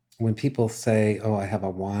um, when people say, oh, I have a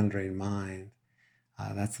wandering mind,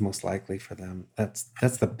 that's most likely for them. That's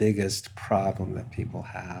the biggest problem that people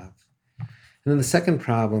have. And then the second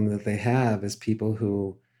problem that they have is people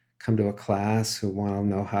who come to a class who want to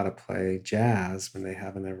know how to play jazz when they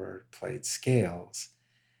haven't ever played scales.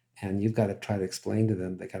 And you've got to try to explain to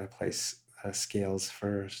them they got to play scales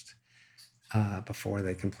first before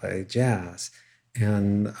they can play jazz.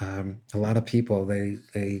 And a lot of people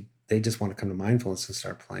they just want to come to mindfulness and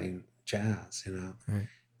start playing jazz. Right.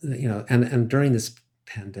 And during this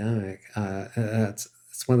pandemic,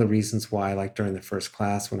 it's one of the reasons why, like during the first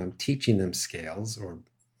class, when I'm teaching them scales or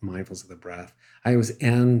mindfulness of the breath, I always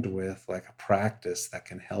end with like a practice that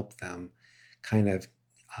can help them kind of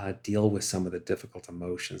deal with some of the difficult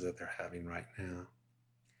emotions that they're having right now.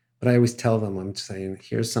 But I always tell them, I'm saying,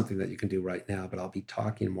 here's something that you can do right now, but I'll be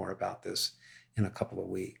talking more about this in a couple of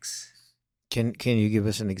weeks. Can you give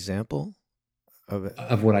us an example of it?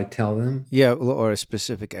 Of what I tell them, Yeah, or a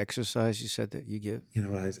specific exercise you said that you give?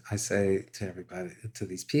 what I say to everybody, to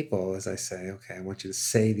these people, is I say, okay, I want you to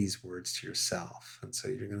say these words to yourself. And so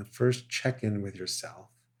you're going to first check in with yourself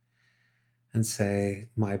and say,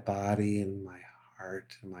 my body and my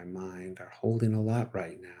heart and my mind are holding a lot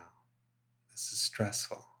right now. This is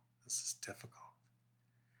stressful. This is difficult.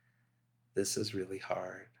 This is really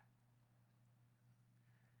hard.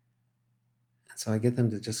 And so I get them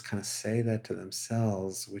to just kind of say that to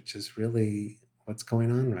themselves, which is really what's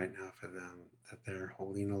going on right now for them, that they're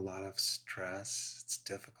holding a lot of stress. It's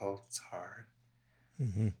difficult, it's hard.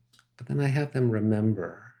 Mm-hmm. But then I have them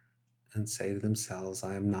remember and say to themselves,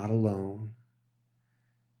 I am not alone.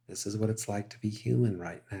 This is what it's like to be human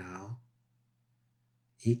right now.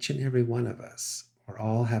 Each and every one of us, we're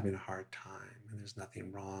all having a hard time, and there's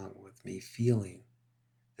nothing wrong with me feeling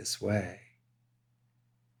this way.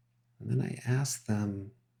 And then I ask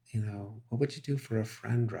them, what would you do for a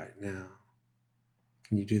friend right now?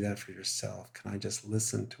 Can you do that for yourself? Can I just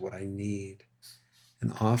listen to what I need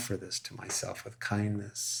and offer this to myself with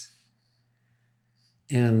kindness?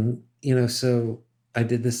 And, so I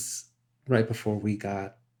did this right before we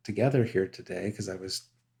got together here today because I was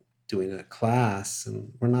doing a class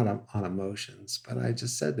and we're not on emotions, but I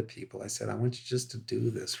just said to people, I said, I want you just to do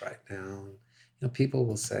this right now. And, people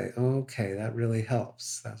will say, oh, okay, that really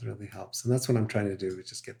helps. That really helps. And that's what I'm trying to do is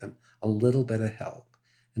just get them a little bit of help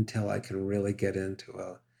until I can really get into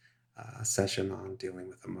a session on dealing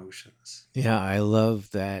with emotions. Yeah, I love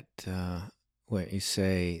that what you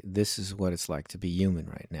say. This is what it's like to be human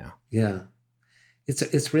right now. Yeah.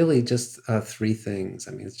 It's really just three things.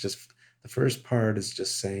 I mean, it's just the first part is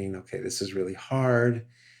just saying, okay, this is really hard.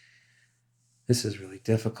 This is really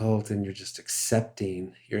difficult. And you're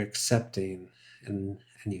accepting and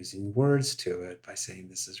using words to it by saying,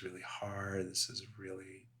 this is really hard. This is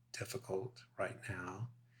really difficult right now.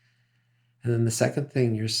 And then the second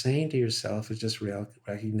thing you're saying to yourself is just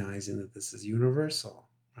recognizing that this is universal,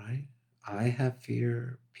 right? I have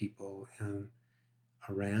fear. People in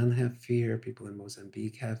Iran have fear. People in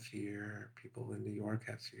Mozambique have fear. People in New York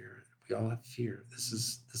have fear. We all have fear. This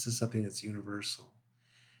is something that's universal.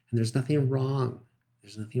 And there's nothing wrong.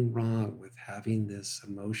 There's nothing wrong with having this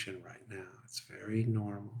emotion right now. It's very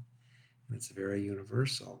normal and it's very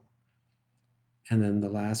universal. And then the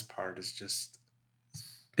last part is just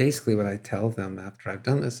basically what I tell them after I've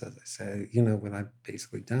done this. As I say, what I've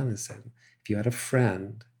basically done is said, if you had a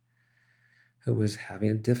friend who was having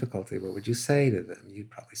a difficulty, what would you say to them? You'd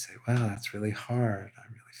probably say, wow, that's really hard. I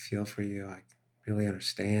really feel for you. I really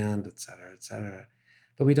understand, et cetera, et cetera.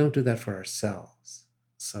 But we don't do that for ourselves.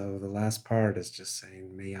 So the last part is just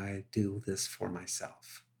saying, may I do this for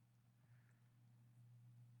myself?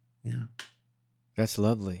 Yeah. That's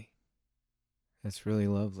lovely. That's really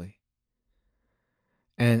lovely.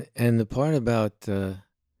 And the part about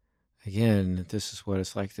again, this is what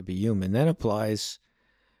it's like to be human. That applies.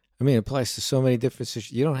 I mean, it applies to so many different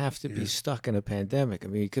situations. You don't have to be Yeah. stuck in a pandemic. I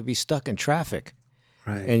mean, you could be stuck in traffic,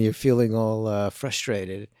 Right. and you're feeling all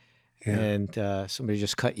frustrated, Yeah. and somebody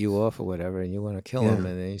just cut you off or whatever, and you want to kill them,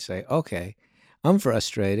 Yeah. and then you say, "Okay, I'm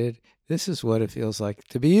frustrated. This is what it feels like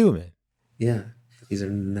to be human." Yeah. These are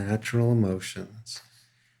natural emotions.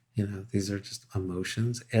 These are just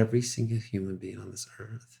emotions. Every single human being on this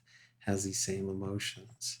earth has these same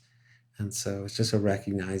emotions. And so it's just a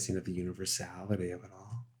recognizing of the universality of it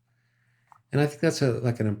all. And I think that's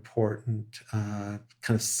like an important kind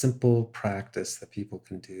of simple practice that people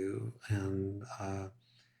can do.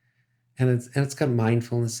 And it's got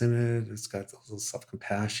mindfulness in it. It's got a little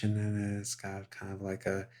self-compassion in it. It's got kind of like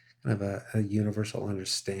a universal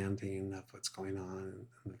understanding of what's going on,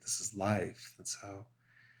 and that this is life. And so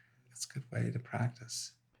it's a good way to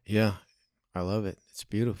practice. Yeah, I love it. It's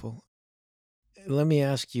beautiful. Let me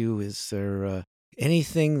ask you, is there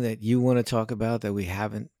anything that you want to talk about that we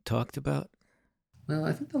haven't talked about? Well,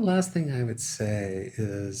 I think the last thing I would say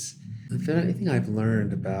is, if there's anything I've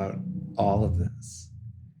learned about all of this,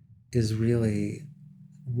 is really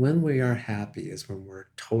when we are happy is when we're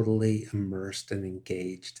totally immersed and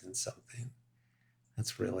engaged in something.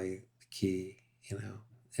 That's really the key, you know.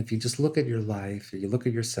 If you just look at your life, or you look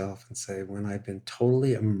at yourself and say, when I've been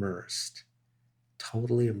totally immersed,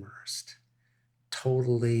 totally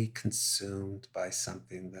consumed by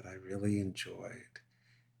something that I really enjoyed,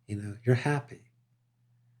 you're happy.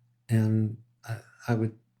 And I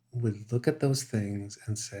would look at those things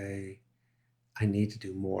and say, I need to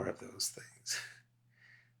do more of those things.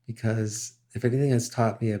 Because if anything has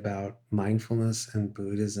taught me about mindfulness and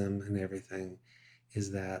Buddhism and everything,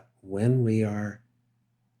 is that when we are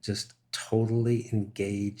just totally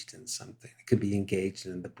engaged in something, it could be engaged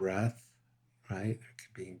in the breath, right? It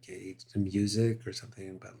could be engaged in music or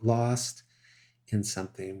something, but lost in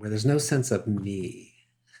something where there's no sense of me.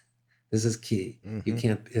 This is key. Mm-hmm.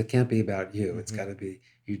 It can't be about you. It's Mm-hmm. got to be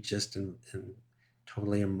you just in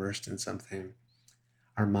totally immersed in something.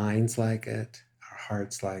 Our minds like it, our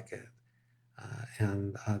hearts like it.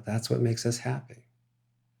 And that's what makes us happy.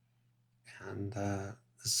 And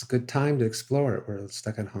this is a good time to explore it. We're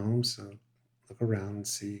stuck at home, so look around and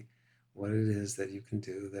see what it is that you can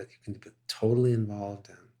do, that you can be totally involved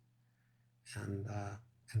in, and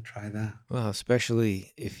try that. Well,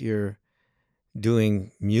 especially if you're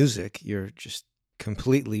doing music, you're just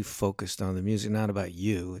completely focused on the music, not about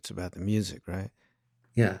you. It's about the music, right?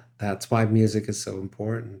 Yeah, that's why music is so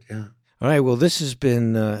important. Yeah. All right. Well, this has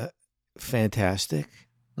been fantastic.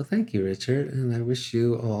 Well, thank you, Richard, and I wish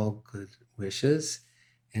you all good wishes.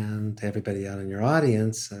 And to everybody out in your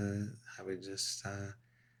audience, I would just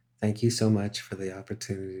thank you so much for the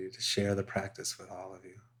opportunity to share the practice with all of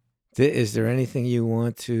you. Is there anything you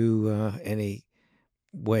want to, any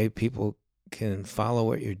way people can follow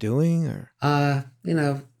what you're doing, or? They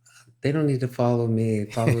don't need to follow me.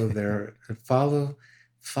 Follow their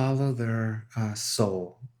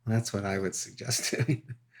soul. That's what I would suggest doing.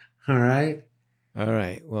 All right. All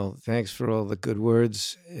right. Well, thanks for all the good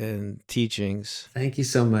words and teachings. Thank you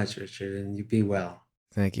so much, Richard, and you be well.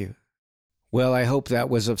 Thank you. Well, I hope that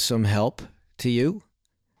was of some help to you.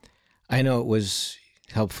 I know it was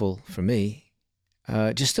helpful for me.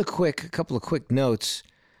 Just a couple of quick notes.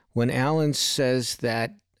 When Alan says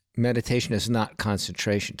that meditation is not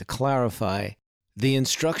concentration, to clarify, the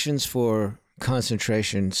instructions for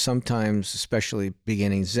concentration, sometimes, especially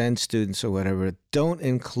beginning Zen students or whatever, don't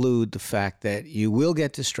include the fact that you will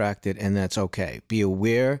get distracted, and that's okay. Be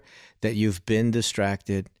aware that you've been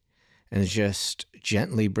distracted and just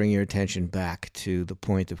gently bring your attention back to the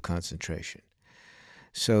point of concentration.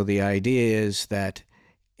 So the idea is that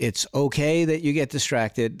it's okay that you get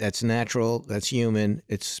distracted. That's natural. That's human.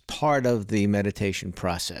 It's part of the meditation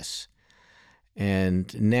process.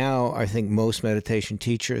 And now I think most meditation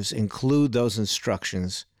teachers include those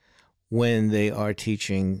instructions when they are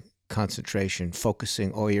teaching concentration,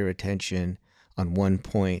 focusing all your attention on one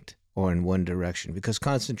point or in one direction, because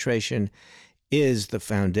concentration is the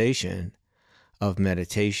foundation of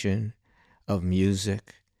meditation, of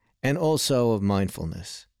music, and also of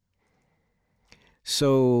mindfulness.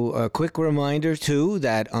 So a quick reminder, too,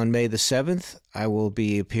 that on May the 7th, I will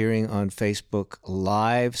be appearing on Facebook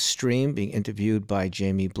live stream, being interviewed by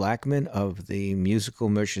Jamie Blackman of the Musical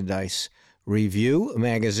Merchandise Review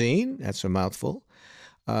magazine. That's a mouthful.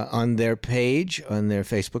 On their page, on their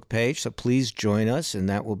Facebook page. So please join us, and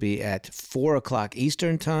that will be at 4 o'clock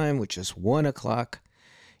Eastern Time, which is 1 o'clock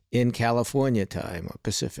in California time or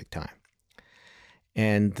Pacific time.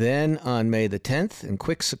 And then on May the 10th, in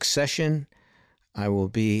quick succession, I will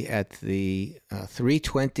be at the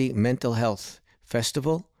 320 Mental Health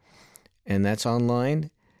Festival, and that's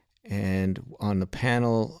online, and on the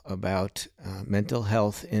panel about mental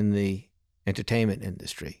health in the entertainment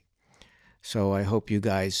industry. So I hope you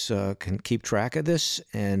guys can keep track of this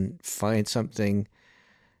and find something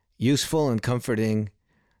useful and comforting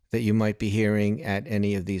that you might be hearing at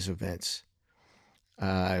any of these events.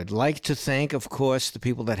 I'd like to thank, of course, the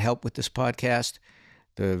people that help with this podcast,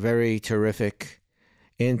 the very terrific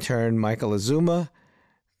intern Michael Azuma,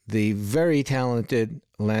 the very talented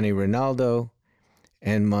Lanny Ronaldo,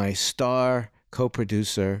 and my star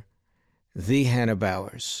co-producer, the Hannah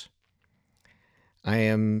Bowers. I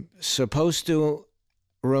am supposed to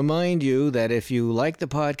remind you that if you like the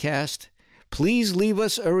podcast, please leave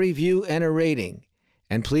us a review and a rating.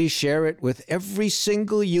 And please share it with every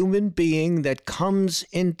single human being that comes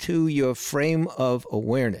into your frame of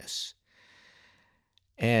awareness.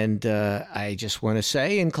 And I just want to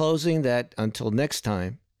say in closing that until next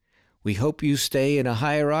time, we hope you stay in a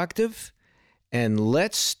higher octave, and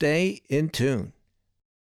let's stay in tune.